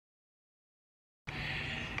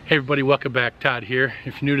Hey everybody, welcome back. Todd here.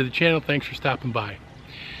 If you're new to the channel, thanks for stopping by.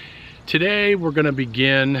 Today we're going to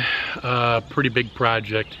begin a pretty big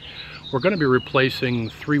project. We're going to be replacing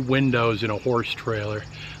 3 windows in a horse trailer.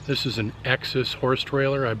 This is an Exiss horse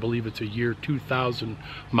trailer. I believe it's a year 2000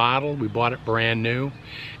 model. We bought it brand new,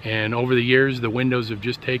 and over the years the windows have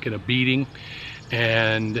just taken a beating,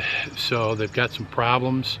 and so they've got some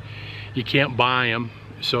problems. You can't buy them,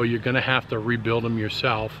 so you're going to have to rebuild them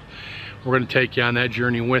yourself. We're going to take you on that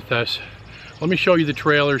journey with us. Let me show you the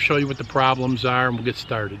trailer, show you what the problems are, and we'll get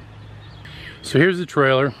started. So here's the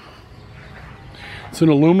trailer. It's an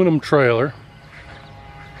aluminum trailer,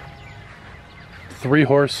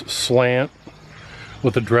 3-horse slant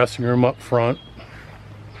with a dressing room up front.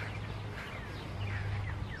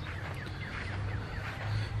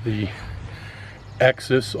 The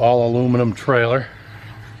Exiss all aluminum trailer.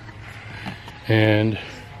 And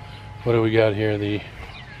what do we got here? The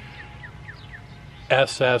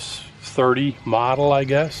SS30 model, I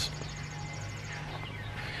guess.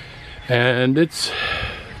 And it's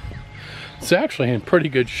actually in pretty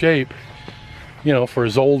good shape. You know, for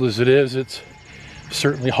as old as it is, it's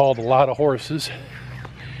certainly hauled a lot of horses.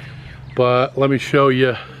 But let me show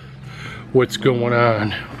you what's going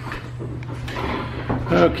on.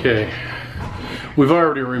 Okay, we've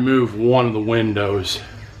already removed one of the windows.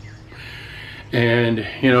 And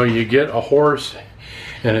you know, you get a horse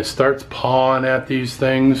and it starts pawing at these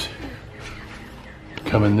things.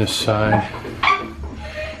 Coming this side.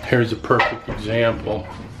 Here's a perfect example.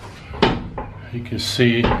 You can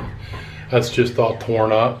see that's just all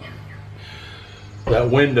torn up.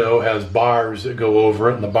 That window has bars that go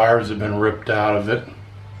over it, and the bars have been ripped out of it.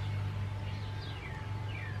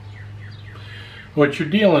 What you're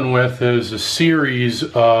dealing with is a series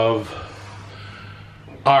of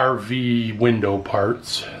RV window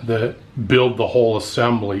parts that build the whole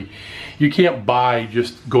assembly. You can't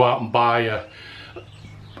just go out and buy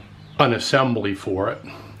an assembly for it.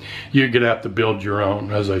 You're gonna have to build your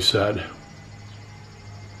own, as I said.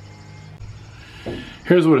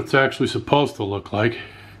 Here's what it's actually supposed to look like.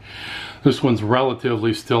 This one's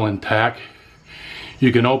relatively still intact.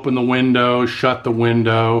 You can open the window, shut the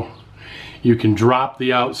window. You can drop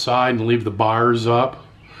the outside and leave the bars up,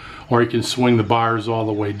 or you can swing the bars all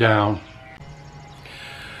the way down.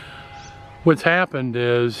 What's happened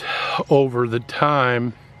is, over the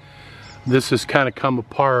time, this has kind of come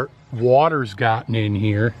apart. Water's gotten in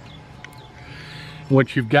here.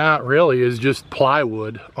 What you've got really is just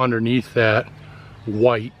plywood underneath that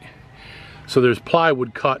white. So there's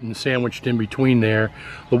plywood cut and sandwiched in between there.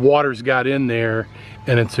 The water's got in there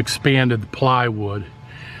and it's expanded the plywood.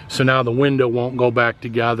 So now the window won't go back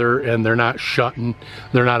together, and they're not shutting,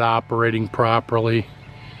 they're not operating properly.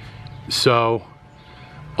 So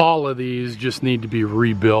all of these just need to be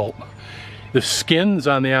rebuilt. The skins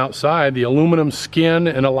on the outside, the aluminum skin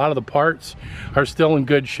and a lot of the parts are still in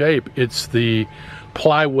good shape. It's the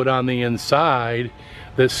plywood on the inside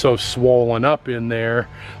that's so swollen up in there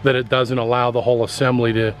that it doesn't allow the whole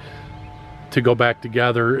assembly to go back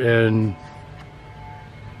together and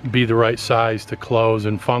be the right size to close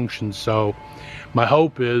and function. So my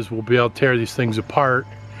hope is we'll be able to tear these things apart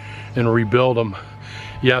and rebuild them.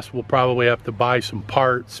 Yes, we'll probably have to buy some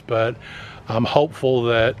parts, but I'm hopeful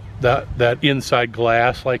that that inside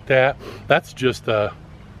glass like that's just a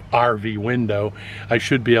RV window. I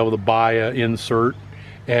should be able to buy an insert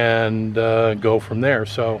and go from there.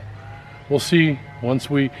 So we'll see.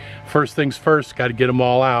 First things first, got to get them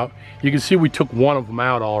all out. You can see we took one of them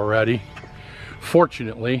out already,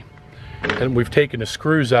 fortunately, and we've taken the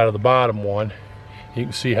screws out of the bottom one. You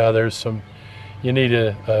can see how there's some, you need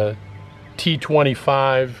a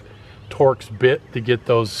T25 Torx bit to get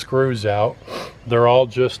those screws out. They're all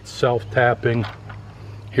just self-tapping.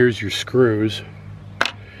 Here's your screws,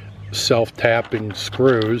 self-tapping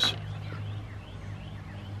screws,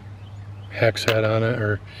 hex head on it,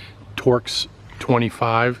 or Torx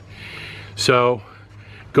 25. So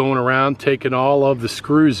going around taking all of the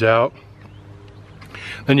screws out.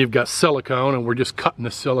 Then you've got silicone, and we're just cutting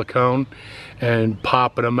the silicone and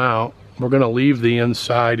popping them out. We're going to leave the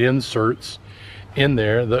inside inserts in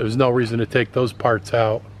there. There's no reason to take those parts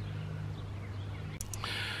out.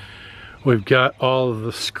 We've got all of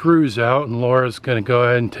the screws out, and Laura's going to go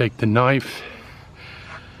ahead and take the knife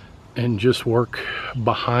and just work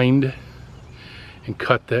behind and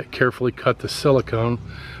carefully cut the silicone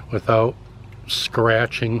without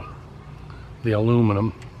scratching the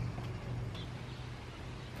aluminum.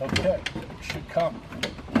 Okay, it should come.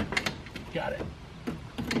 Got it.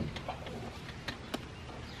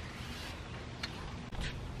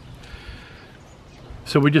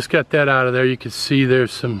 So we just got that out of there. You can see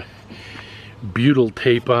there's some butyl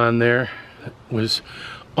tape on there that was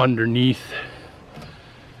underneath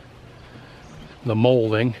the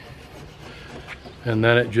molding, and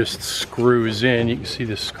then it just screws in. You can see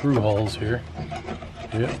the screw holes here.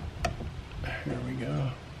 Yep, here we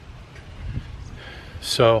go.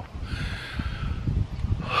 So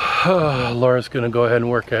Laura's gonna go ahead and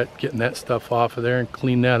work at getting that stuff off of there and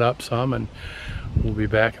clean that up some, and we'll be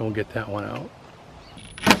back and we'll get that one out.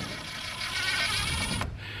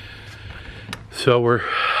 So we're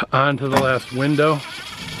on to the last window.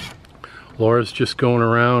 Laura's just going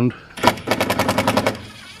around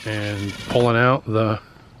and pulling out the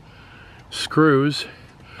screws.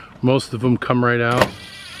 Most of them come right out.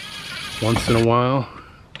 Once in a while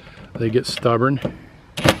they get stubborn.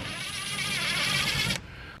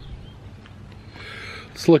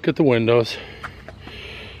 Let's look at the windows.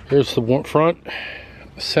 Here's the front,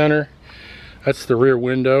 center. That's the rear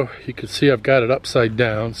window. You can see I've got it upside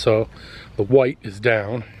down, so the white is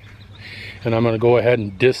down. And I'm going to go ahead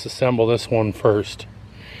and disassemble this one first.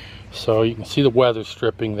 So you can see the weather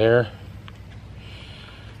stripping there.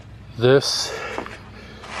 This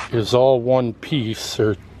is all one piece,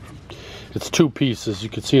 or it's two pieces. You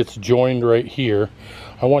can see it's joined right here.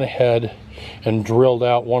 I went ahead and drilled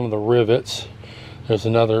out one of the rivets.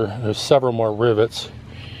 There's several more rivets.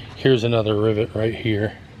 Here's another rivet right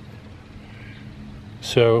here.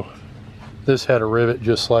 So this had a rivet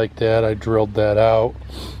just like that. I drilled that out.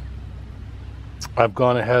 I've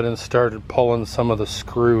gone ahead and started pulling some of the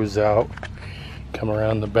screws out. Come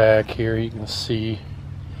around the back here, you can see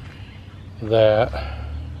that.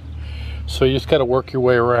 So you just got to work your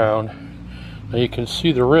way around. Now you can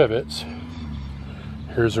see the rivets.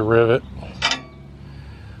 Here's a rivet.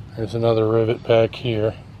 There's another rivet back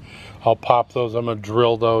here. I'll pop those. I'm going to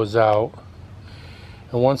drill those out.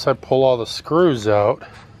 And once I pull all the screws out,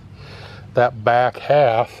 that back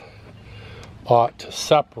half ought to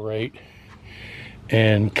separate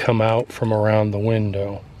and come out from around the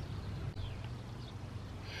window.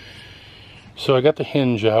 So I got the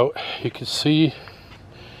hinge out. You can see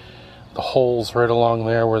the holes right along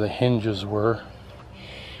there where the hinges were,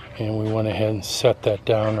 and we went ahead and set that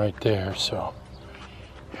down right there. So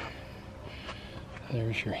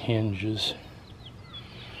there's your hinges.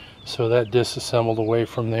 So that disassembled away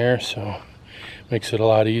from there, so makes it a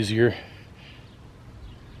lot easier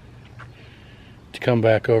to come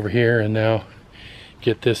back over here and now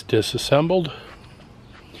get this disassembled.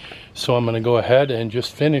 So I'm going to go ahead and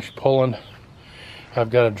just finish pulling. I've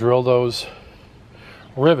got to drill those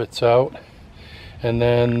rivets out, and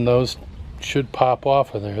then those should pop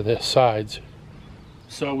off of there, the sides.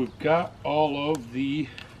 So we've got all of the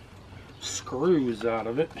screws out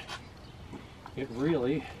of it. It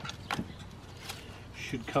really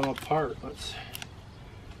should come apart. Let's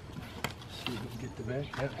see if we can get the back.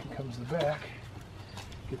 Yeah, here comes the back.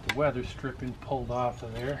 Get the weather stripping pulled off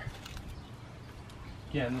of there.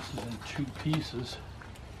 Again, this is in two pieces.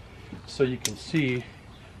 So you can see,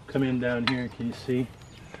 come in down here, can you see?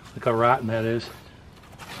 Look how rotten that is.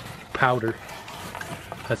 Powder.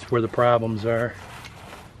 That's where the problems are.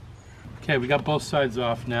 Okay, we got both sides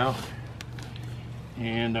off now.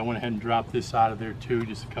 And I went ahead and dropped this out of there too,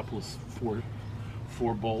 just a couple of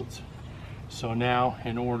four bolts. So now,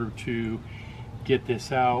 in order to get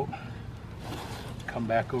this out, come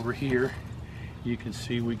back over here, you can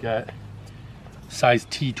see we got size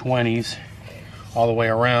T20s all the way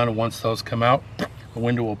around, and once those come out, the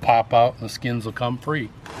window will pop out and the skins will come free.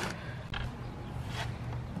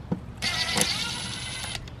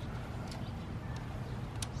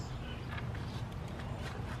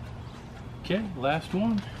 Okay, last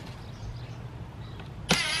one.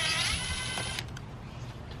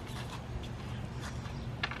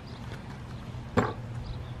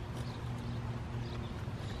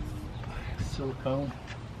 Silicone.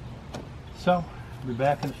 So, I'll be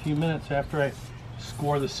back in a few minutes after I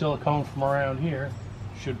score the silicone from around here.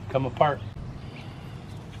 Should come apart.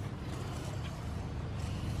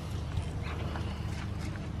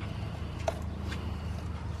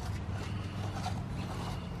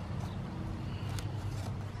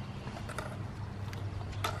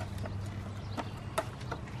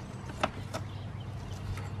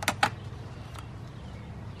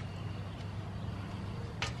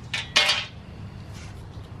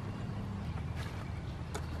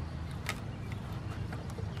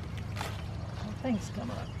 Things come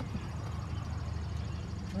up.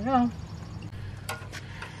 There we go.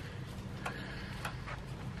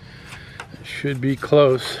 It should be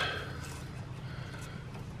close.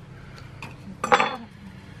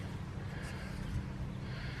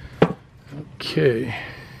 Okay.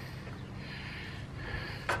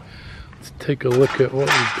 Let's take a look at what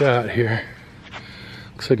we've got here.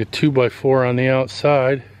 Looks like a 2x4 on the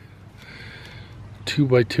outside,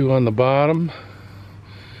 2x2 on the bottom,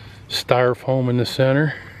 styrofoam in the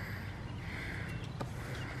center,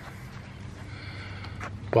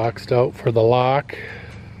 boxed out for the lock.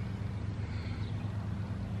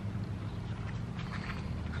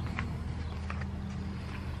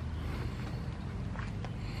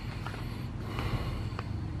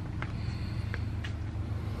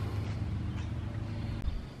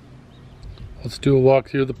 Let's do a walk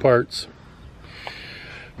through the parts.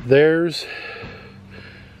 There's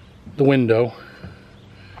the window.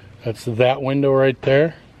 That's that window right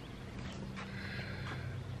there.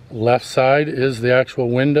 Left side is the actual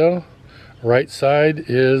window. Right side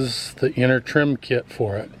is the inner trim kit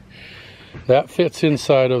for it. That fits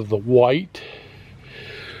inside of the white,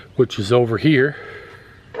 which is over here.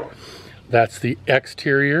 That's the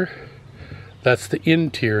exterior. That's the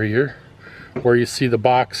interior, where you see the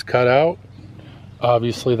box cut out.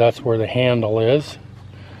 Obviously that's where the handle is.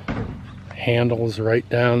 Handle is right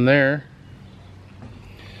down there.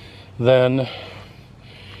 Then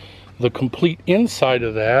the complete inside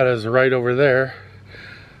of that is right over there.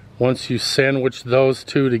 Once you sandwich those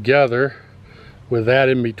two together with that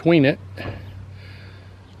in between it,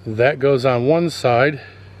 that goes on one side,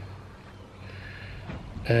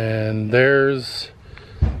 and there's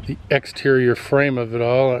the exterior frame of it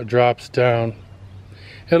all. It drops down.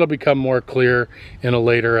 It'll become more clear in a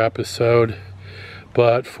later episode,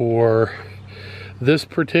 but for this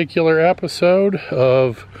particular episode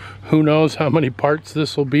of who knows how many parts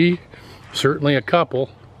this will be, certainly a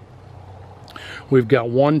couple, we've got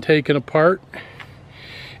one taken apart,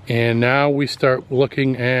 and now we start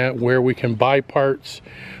looking at where we can buy parts,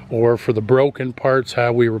 or for the broken parts,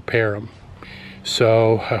 how we repair them.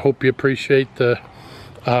 So I hope you appreciate the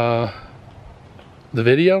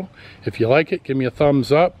video. If you like it, give me a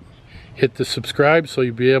thumbs up. Hit the subscribe so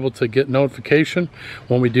you'll be able to get notification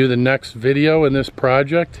when we do the next video in this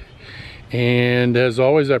project. And as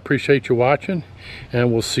always, I appreciate you watching,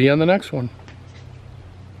 and we'll see you on the next one.